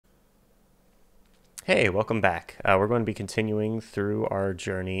Hey, welcome back. We're going to be continuing through our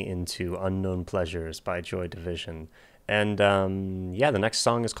journey into Unknown Pleasures by Joy Division. And yeah, the next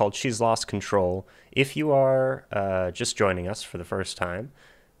song is called She's Lost Control. If you are just joining us for the first time,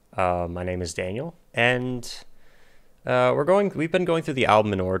 my name is Daniel, and we've been going through the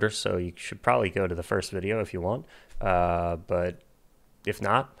album in order, so you should probably go to the first video if you want. But if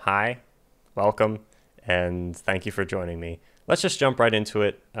not, hi, welcome, and thank you for joining me. Let's just jump right into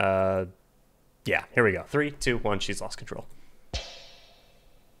it. Yeah, here we go. 3, 2, 1, She's Lost Control.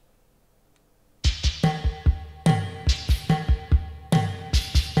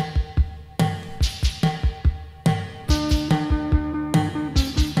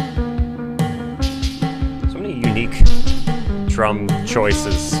 So many unique drum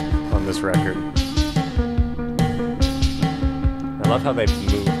choices on this record. I love how they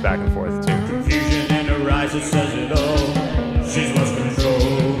move back and forth too. Confusion in her eyes, it says it all. She's lost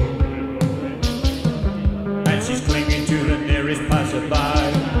control. She's clinging to the nearest passerby.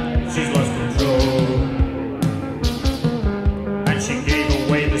 She's lost control. And she gave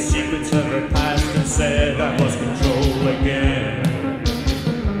away the secrets of her past and said, I've lost control again.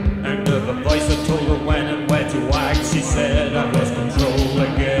 And of a voice that told her when and where to act, she said, I've lost control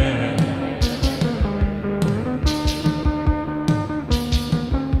again.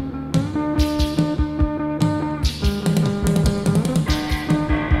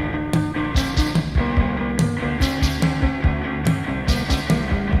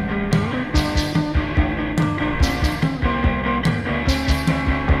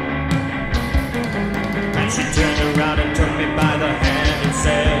 She turned around and took me by the hand and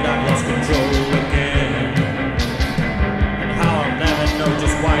said, I've lost control again. And how I'll never know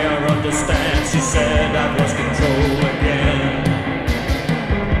just why or understand. She said, I've lost control again.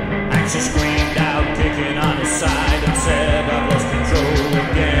 And she screamed out, kicking on her side, and said, I've lost control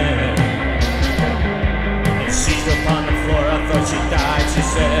again. And seized upon the floor, I thought she died. She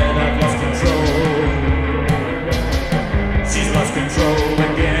said, I've lost control. She's lost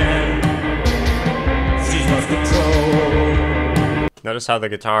control again. Notice how the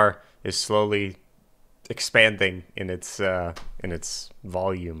guitar is slowly expanding in its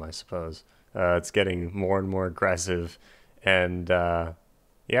volume, I suppose. It's getting more and more aggressive, and yeah,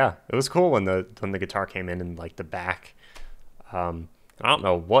 it was cool when the guitar came in like the back. I don't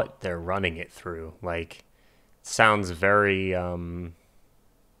know what they're running it through. Like, it sounds very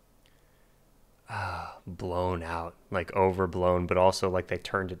blown out, like overblown, but also like they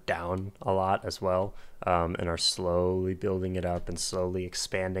turned it down a lot as well, and are slowly building it up and slowly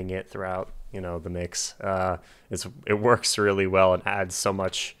expanding it throughout, the mix. It works really well and adds so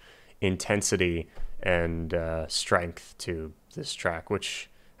much intensity and strength to this track, which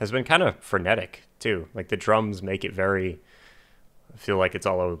has been kind of frenetic too. Like the drums make it I feel like it's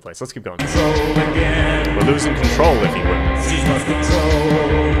all over the place. Let's keep going. We're losing control, if you will. She's lost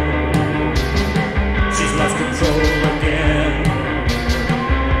control. She's lost control again.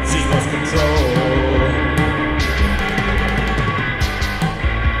 She's lost control.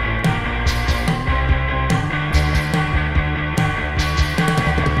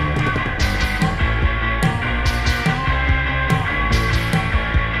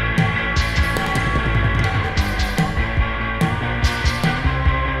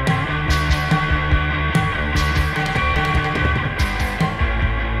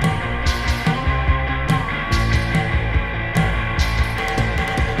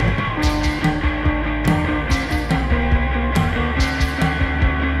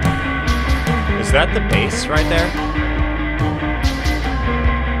 Is that the bass right there?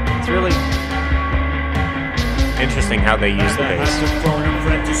 It's really interesting how they use the bass. I had to phone a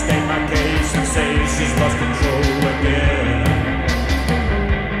friend to state my case and say she's lost control again.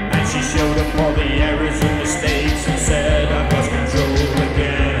 And she showed up all the errors and mistakes and said I've lost control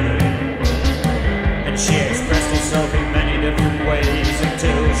again. And she expressed herself in many different ways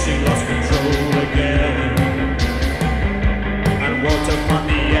until she lost control again. And walked up on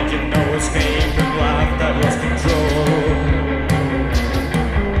the edge of no escape. I've lost control.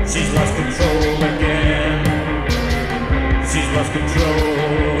 She's lost control again. She's lost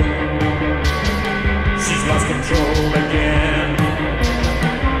control. She's lost control again.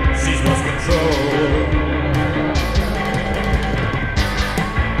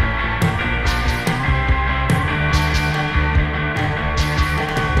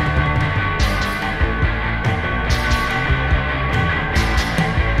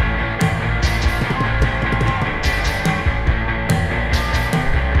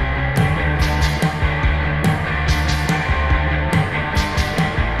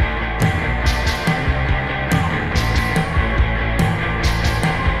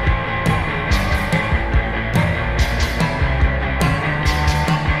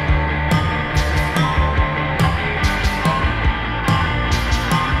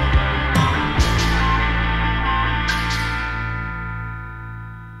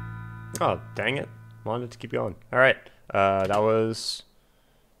 Oh, dang it. Wanted to keep going. All right. That was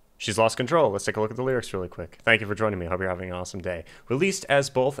She's Lost Control. Let's take a look at the lyrics really quick. Thank you for joining me. Hope you're having an awesome day. Released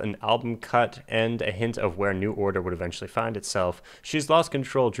as both an album cut and a hint of where New Order would eventually find itself, She's Lost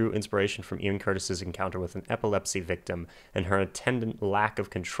Control drew inspiration from Ian Curtis's encounter with an epilepsy victim and her attendant lack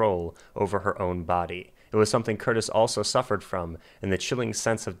of control over her own body. It was something Curtis also suffered from, and the chilling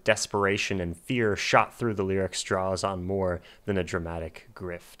sense of desperation and fear shot through the lyrics draws on more than a dramatic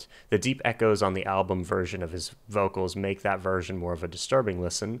grift. The deep echoes on the album version of his vocals make that version more of a disturbing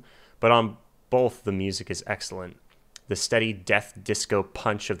listen, but on both the music is excellent. The steady death disco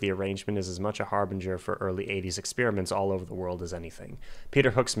punch of the arrangement is as much a harbinger for early 80s experiments all over the world as anything.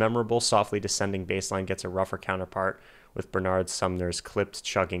 Peter Hook's memorable, softly descending bass line gets a rougher counterpart with Bernard Sumner's clipped,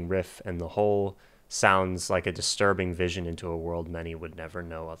 chugging riff, and the whole sounds like a disturbing vision into a world many would never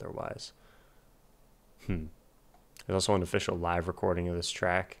know otherwise. There's also an official live recording of this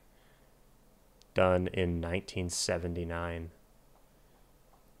track done in 1979.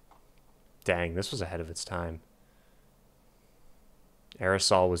 Dang, this was ahead of its time.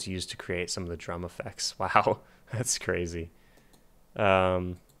 Aerosol was used to create some of the drum effects. Wow, that's crazy.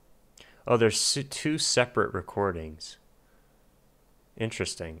 Oh, there's two separate recordings.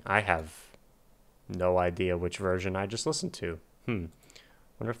 Interesting. I have no idea which version I just listened to. Wonder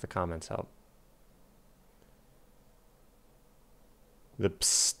if the comments help. The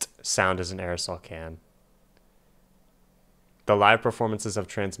psst sound is an aerosol can. The live performances of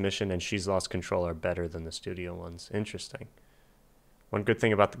Transmission and She's Lost Control are better than the studio ones. Interesting. One good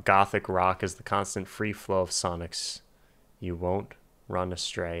thing about the gothic rock is the constant free flow of sonics. You won't run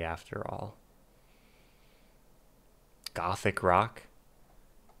astray after all. Gothic rock?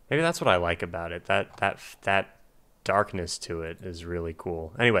 Maybe that's what I like about it. That darkness to it is really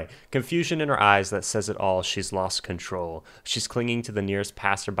cool. Anyway, confusion in her eyes that says it all. She's lost control. She's clinging to the nearest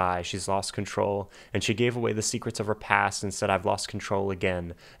passerby. She's lost control. And she gave away the secrets of her past and said, I've lost control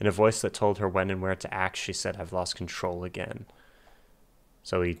again. In a voice that told her when and where to act, she said, I've lost control again.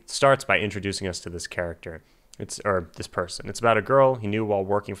 So he starts by introducing us to this character. This person. It's about a girl he knew while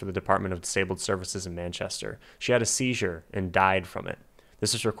working for the Department of Disabled Services in Manchester. She had a seizure and died from it.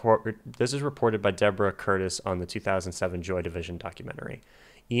 This is reported by Deborah Curtis on the 2007 Joy Division documentary.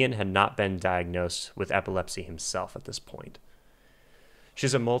 Ian had not been diagnosed with epilepsy himself at this point.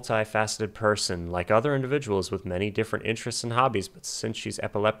 She's a multifaceted person, like other individuals with many different interests and hobbies, but since she's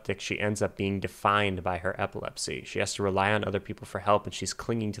epileptic, she ends up being defined by her epilepsy. She has to rely on other people for help, and she's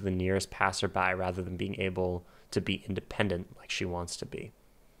clinging to the nearest passerby rather than being able to be independent like she wants to be.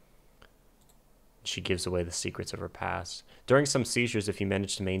 She gives away the secrets of her past. During some seizures, if you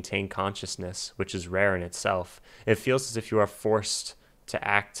manage to maintain consciousness, which is rare in itself, it feels as if you are forced to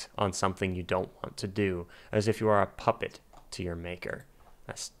act on something you don't want to do, as if you are a puppet to your maker.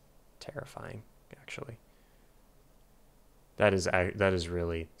 That's terrifying, actually. That is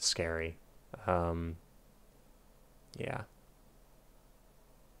really scary. Yeah.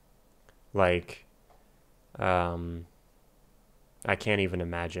 Like, I can't even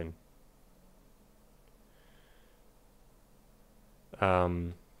imagine.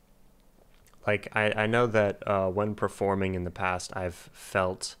 Like, I know that when performing in the past, I've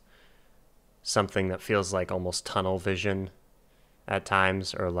felt something that feels like almost tunnel vision at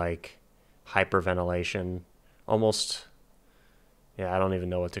times, or like hyperventilation. Almost, yeah, I don't even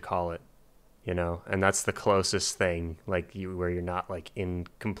know what to call it, you know? And that's the closest thing, like, where you're not, like, in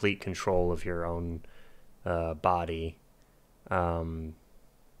complete control of your own body.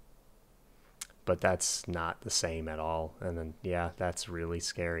 But that's not the same at all. And then, yeah, that's really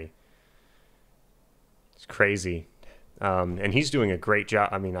scary. It's crazy. And he's doing a great job.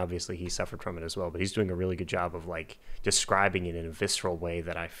 I mean, obviously he suffered from it as well, but he's doing a really good job of, like, describing it in a visceral way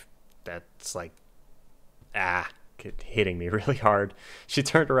that's like, hitting me really hard. She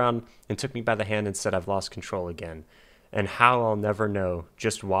turned around and took me by the hand and said, I've lost control again. And how I'll never know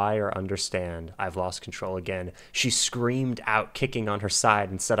just why or understand I've lost control again. She screamed out, kicking on her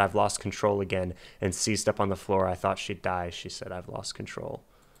side, and said, I've lost control again, and seized up on the floor. I thought she'd die. She said, I've lost control.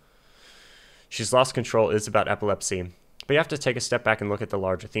 She's Lost Control is about epilepsy, but you have to take a step back and look at the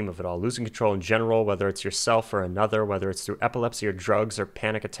larger theme of it all. Losing control in general, whether it's yourself or another, whether it's through epilepsy or drugs or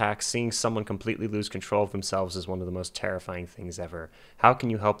panic attacks, seeing someone completely lose control of themselves is one of the most terrifying things ever. How can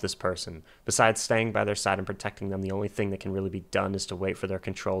you help this person? Besides staying by their side and protecting them, the only thing that can really be done is to wait for their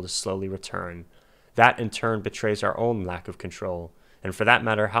control to slowly return. That, in turn, betrays our own lack of control. And for that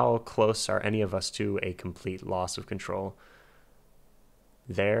matter, how close are any of us to a complete loss of control?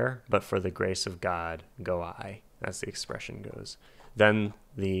 There, but for the grace of God, go I, as the expression goes. Then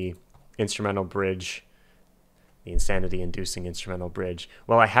the instrumental bridge The insanity-inducing instrumental bridge.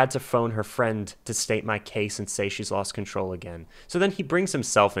 Well, I had to phone her friend to state my case and say she's lost control again. So then he brings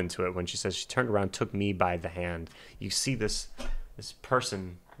himself into it when she says she turned around, took me by the hand. You see this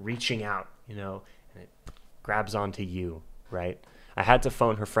person reaching out, you know, and it grabs onto you, right? I had to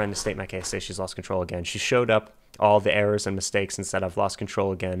phone her friend to state my case, say she's lost control again. She showed up all the errors and mistakes and said I've lost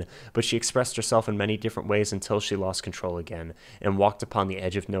control again, but she expressed herself in many different ways until she lost control again and walked upon the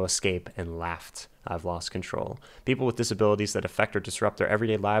edge of no escape and laughed. I've lost control. People with disabilities that affect or disrupt their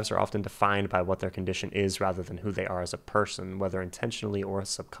everyday lives are often defined by what their condition is rather than who they are as a person, whether intentionally or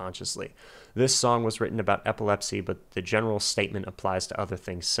subconsciously. This song was written about epilepsy, but the general statement applies to other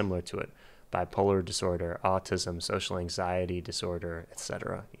things similar to it. Bipolar disorder, autism, social anxiety disorder,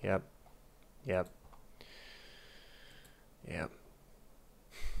 etc. Yep.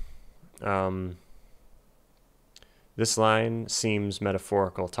 This line seems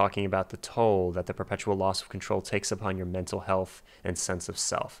metaphorical, talking about the toll that the perpetual loss of control takes upon your mental health and sense of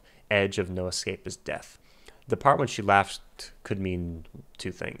self. Edge of no escape is death. The part when she laughed could mean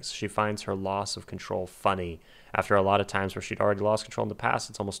two things. She finds her loss of control funny. After a lot of times where she'd already lost control in the past,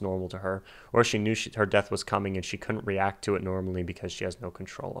 it's almost normal to her. Or she knew her death was coming and she couldn't react to it normally because she has no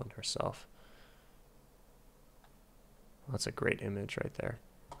control on herself. That's a great image right there.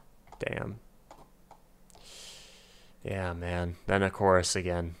 Damn. Yeah, man. Then a chorus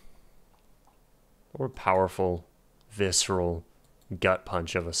again. What a powerful, visceral gut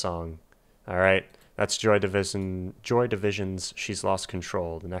punch of a song. All right. That's Joy Division's She's Lost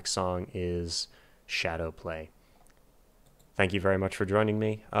Control. The next song is Shadow Play. Thank you very much for joining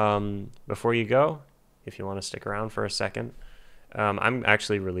me. Before you go, if you want to stick around for a second, I'm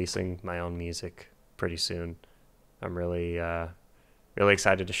actually releasing my own music pretty soon. I'm really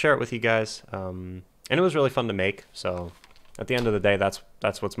excited to share it with you guys. And it was really fun to make. So at the end of the day, that's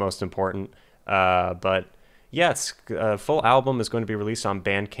what's most important. But yeah, a full album is going to be released on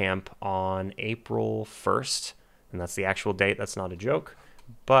Bandcamp on April 1st. And that's the actual date. That's not a joke.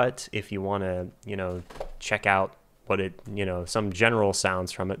 But if you want to, check out what some general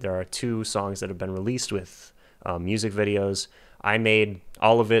sounds from it, there are 2 songs that have been released with music videos. I made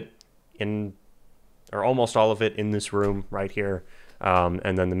all of it or almost all of it in this room right here.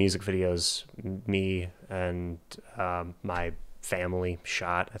 And then the music videos, me and my family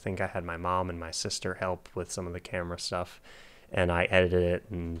shot. I think I had my mom and my sister help with some of the camera stuff. And I edited it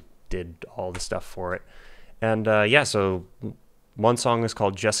and did all the stuff for it. And so one song is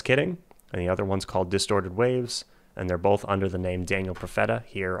called Just Kidding, and the other one's called Distorted Waves. And they're both under the name Daniel Profeta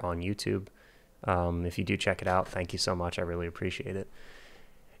here on YouTube. If you do check it out, thank you so much. I really appreciate it.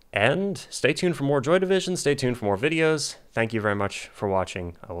 And stay tuned for more Joy Division. Stay tuned for more videos. Thank you very much for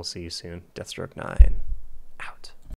watching. I will see you soon. Deathstroke 9, out.